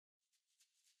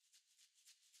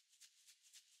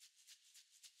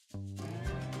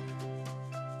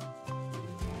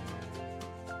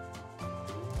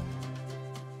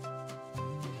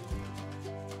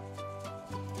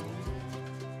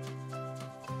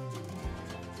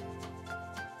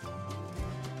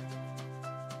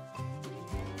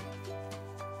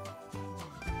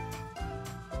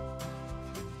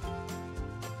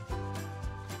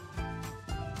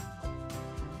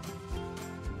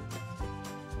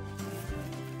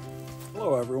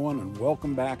Hello everyone, and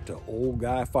welcome back to Old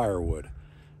Guy Firewood.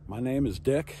 My name is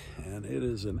Dick, and it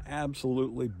is an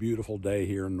absolutely beautiful day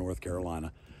here in North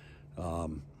Carolina. I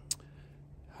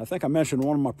think I mentioned in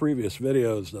one of my previous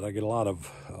videos that I get a lot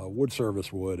of wood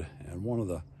service wood, and one of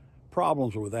the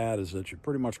problems with that is that you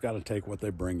pretty much got to take what they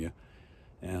bring you.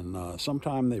 And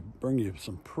sometimes they bring you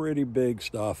some pretty big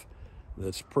stuff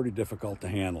that's pretty difficult to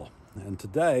handle. And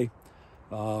today,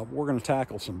 we're going to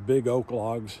tackle some big oak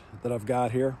logs that I've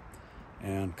got here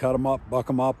and cut them up, buck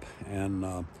them up,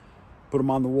 and put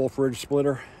them on the Wolf Ridge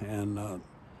splitter and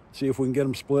see if we can get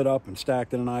them split up and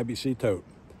stacked in an IBC tote.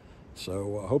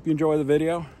 So I hope you enjoy the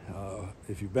video.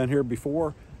 If you've been here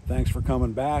before, thanks for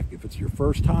coming back. If it's your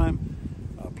first time,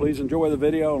 please enjoy the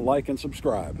video, like and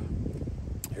subscribe.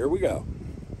 Here we go.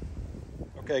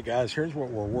 Okay guys, here's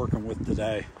what we're working with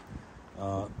today.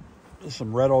 This is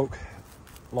some red oak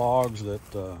logs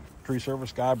that tree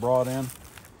service guy brought in.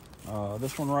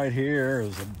 This one right here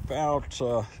is about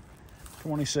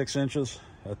 26 inches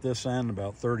at this end,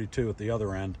 about 32 at the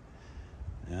other end.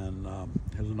 And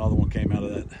here's another one came out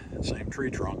of that same tree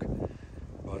trunk.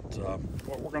 But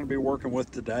what we're going to be working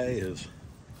with today is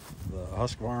the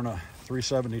Husqvarna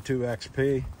 372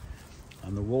 XP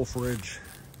and the Wolf Ridge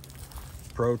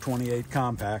Pro 28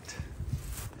 Compact.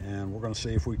 And we're going to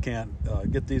see if we can't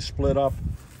get these split up,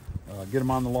 get them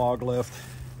on the log lift,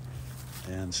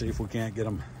 and see if we can't get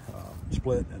them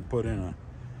split and put in an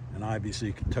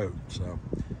IBC tote. So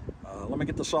let me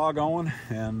get the saw going,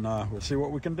 and we'll see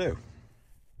what we can do.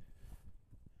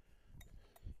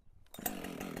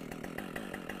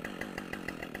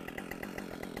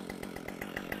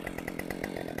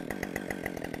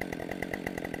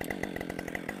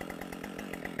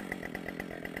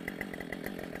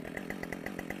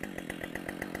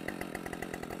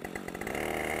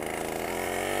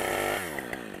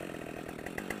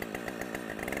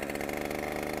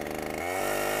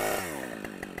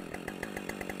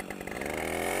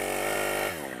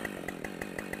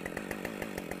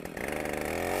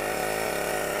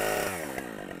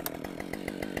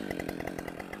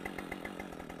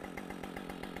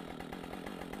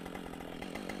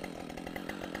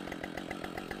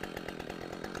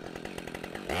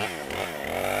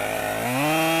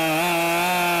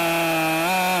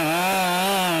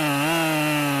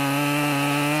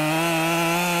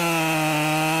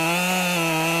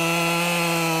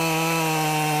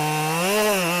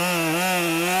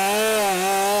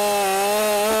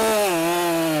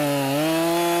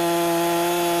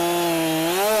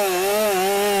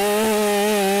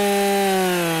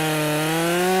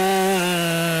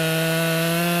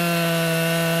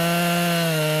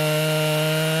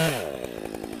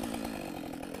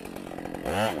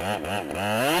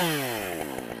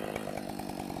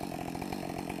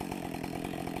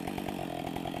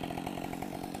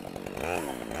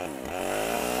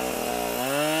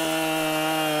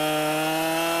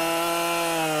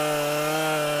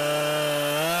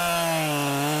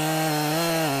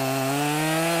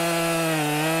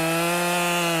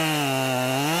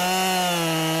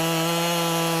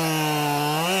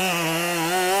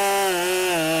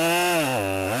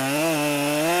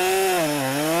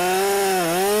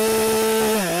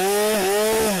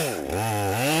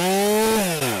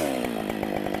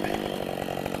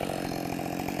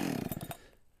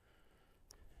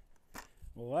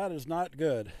 Well, that is not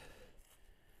good.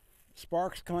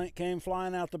 Sparks came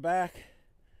flying out the back,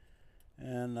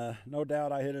 and no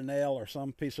doubt I hit a nail or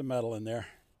some piece of metal in there.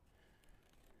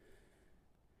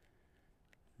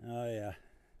 Oh yeah,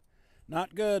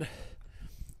 not good.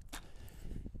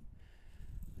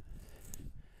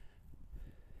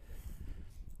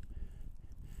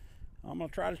 I'm going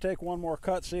to try to take one more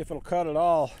cut, see if it'll cut at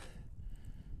all.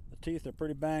 The teeth are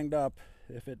pretty banged up.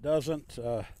 If it doesn't,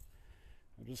 I'm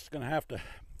just going to have to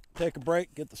take a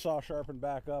break, get the saw sharpened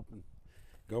back up, and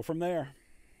go from there.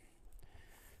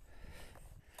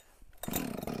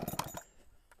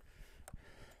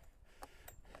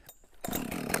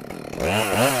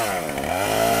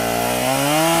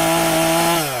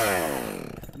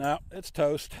 Now, it's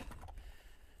toast.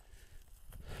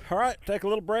 All right, take a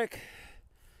little break,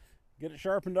 get it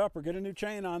sharpened up or get a new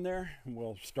chain on there, and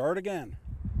we'll start again.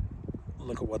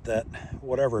 Look at what that,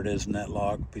 whatever it is in that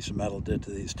log, piece of metal did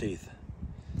to these teeth.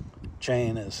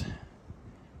 Chain is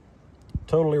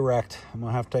totally wrecked. I'm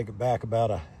gonna have to take it back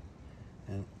about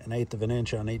an 1/8 of an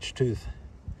inch on each tooth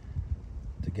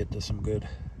to get to some good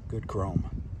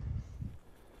chrome.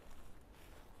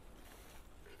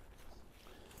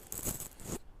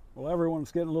 Well,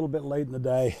 everyone's getting a little bit late in the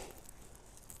day,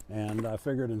 and I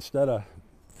figured instead of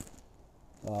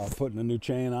putting a new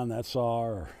chain on that saw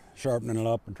or sharpening it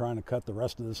up and trying to cut the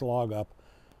rest of this log up,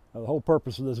 The whole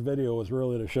purpose of this video is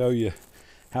really to show you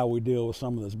how we deal with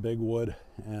some of this big wood.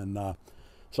 And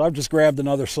so I've just grabbed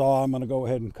another saw. I'm going to go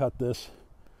ahead and cut this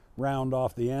round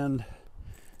off the end,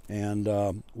 and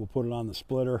we'll put it on the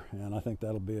splitter, and I think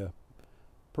that'll be a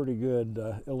pretty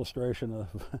good illustration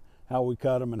of how we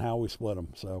cut them and how we split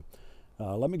them. So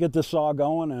let me get this saw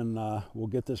going, and we'll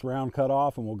get this round cut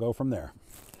off, and we'll go from there.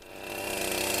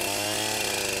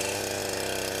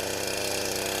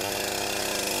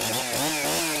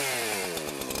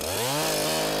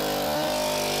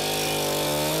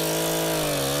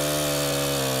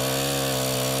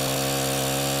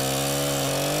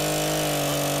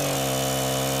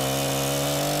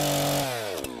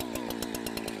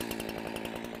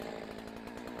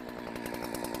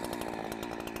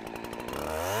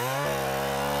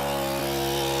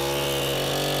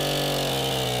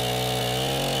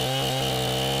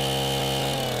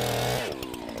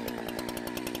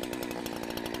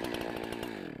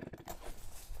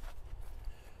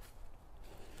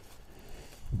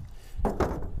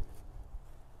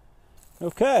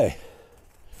 Okay,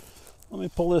 let me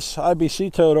pull this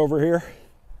IBC tote over here,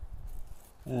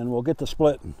 and we'll get to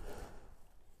splitting.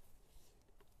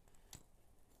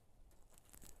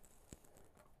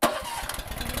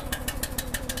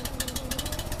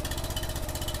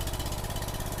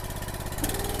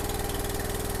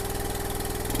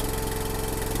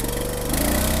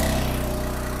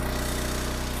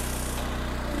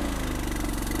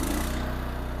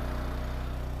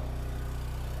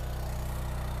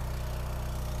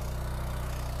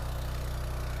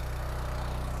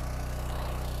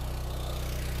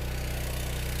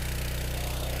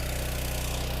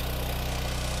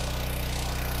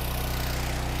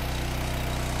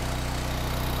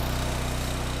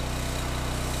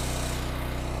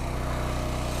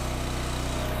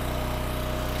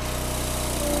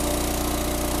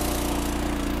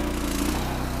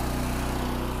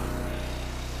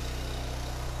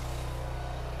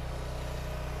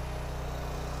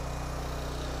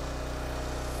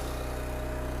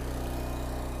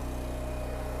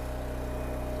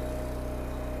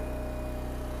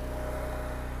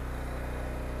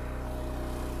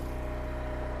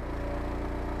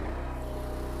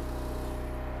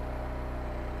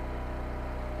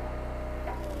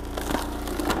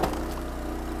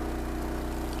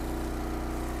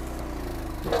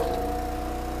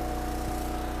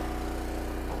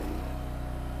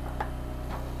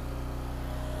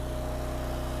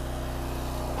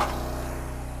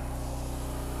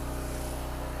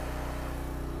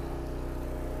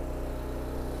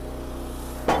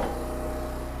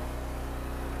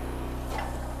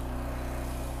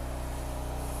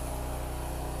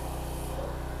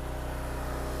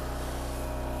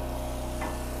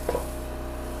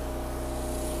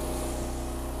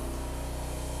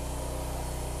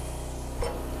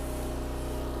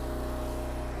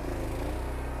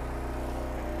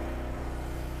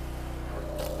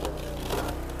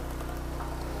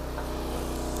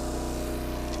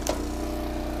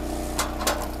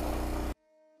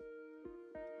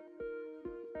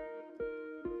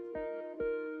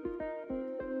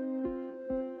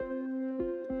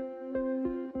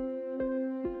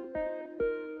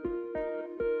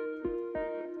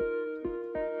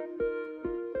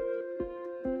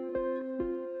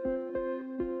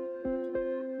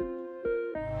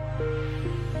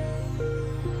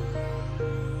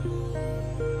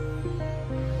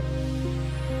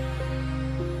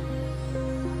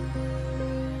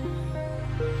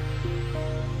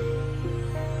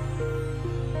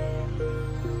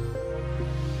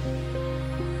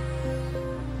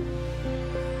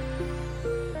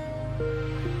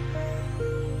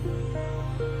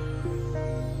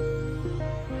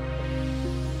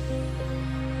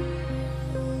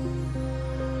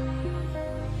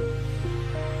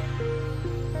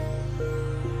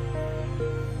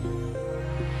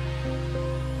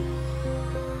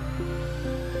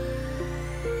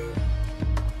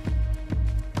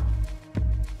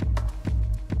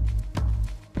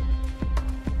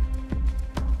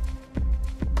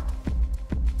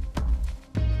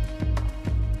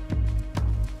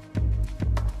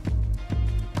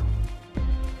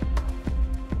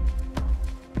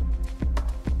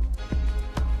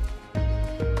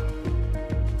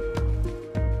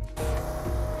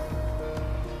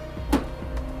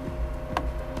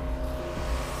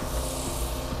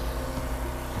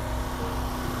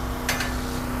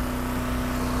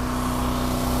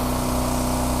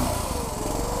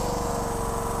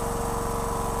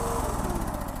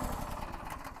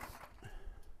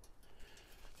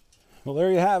 Well,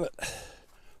 there you have it.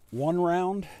 One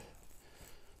round.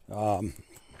 That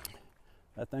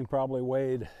thing probably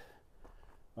weighed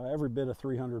every bit of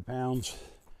 300 pounds,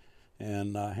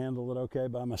 and handled it okay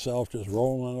by myself, just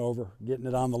rolling it over, getting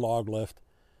it on the log lift.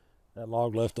 That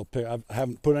log lift will pick. I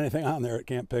haven't put anything on there it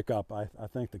can't pick up. I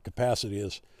think the capacity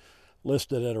is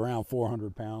listed at around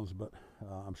 400 pounds, but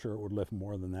I'm sure it would lift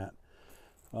more than that.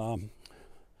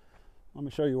 Let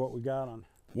me show you what we got on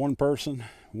one person,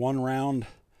 one round.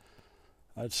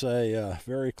 I'd say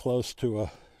very close to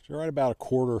right about a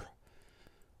quarter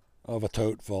of a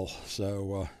tote full.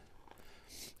 So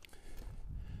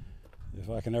if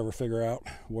I can ever figure out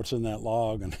what's in that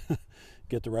log and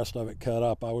get the rest of it cut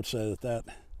up, I would say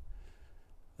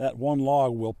that one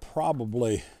log will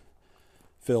probably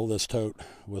fill this tote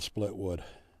with split wood.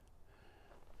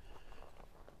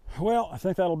 Well, I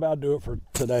think that'll about do it for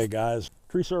today, guys.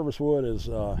 Tree service wood is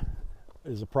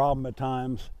a problem at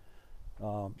times.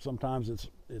 Sometimes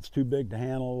it's too big to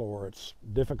handle, or it's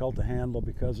difficult to handle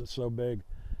because it's so big.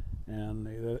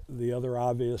 And the other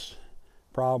obvious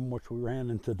problem, which we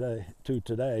ran into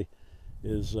today,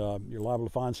 is you're liable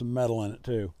to find some metal in it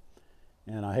too.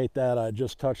 And I hate that. I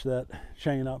just touched that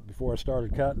chain up before I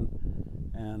started cutting,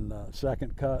 and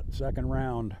second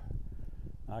round,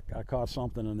 I caught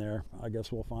something in there. I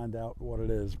guess we'll find out what it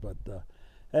is. But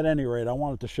at any rate, I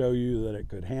wanted to show you that it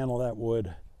could handle that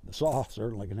wood. The saw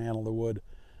certainly can handle the wood.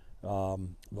 The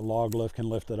log lift can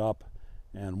lift it up,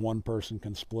 and one person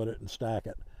can split it and stack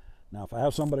it. Now, if I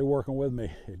have somebody working with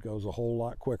me, it goes a whole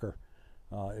lot quicker.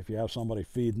 If you have somebody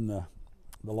feeding the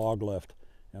log lift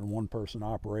and one person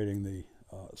operating the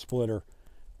splitter,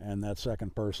 and that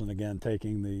second person again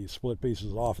taking the split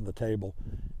pieces off of the table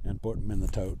and putting them in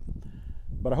the tote.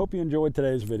 But I hope you enjoyed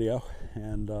today's video,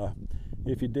 and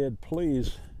if you did,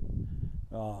 please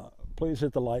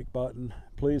hit the like button,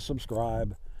 please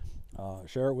subscribe,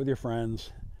 share it with your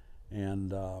friends,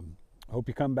 and hope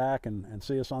you come back and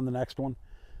see us on the next one.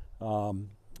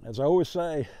 As I always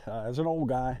say, as an old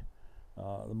guy,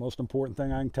 the most important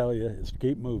thing I can tell you is to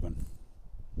keep moving.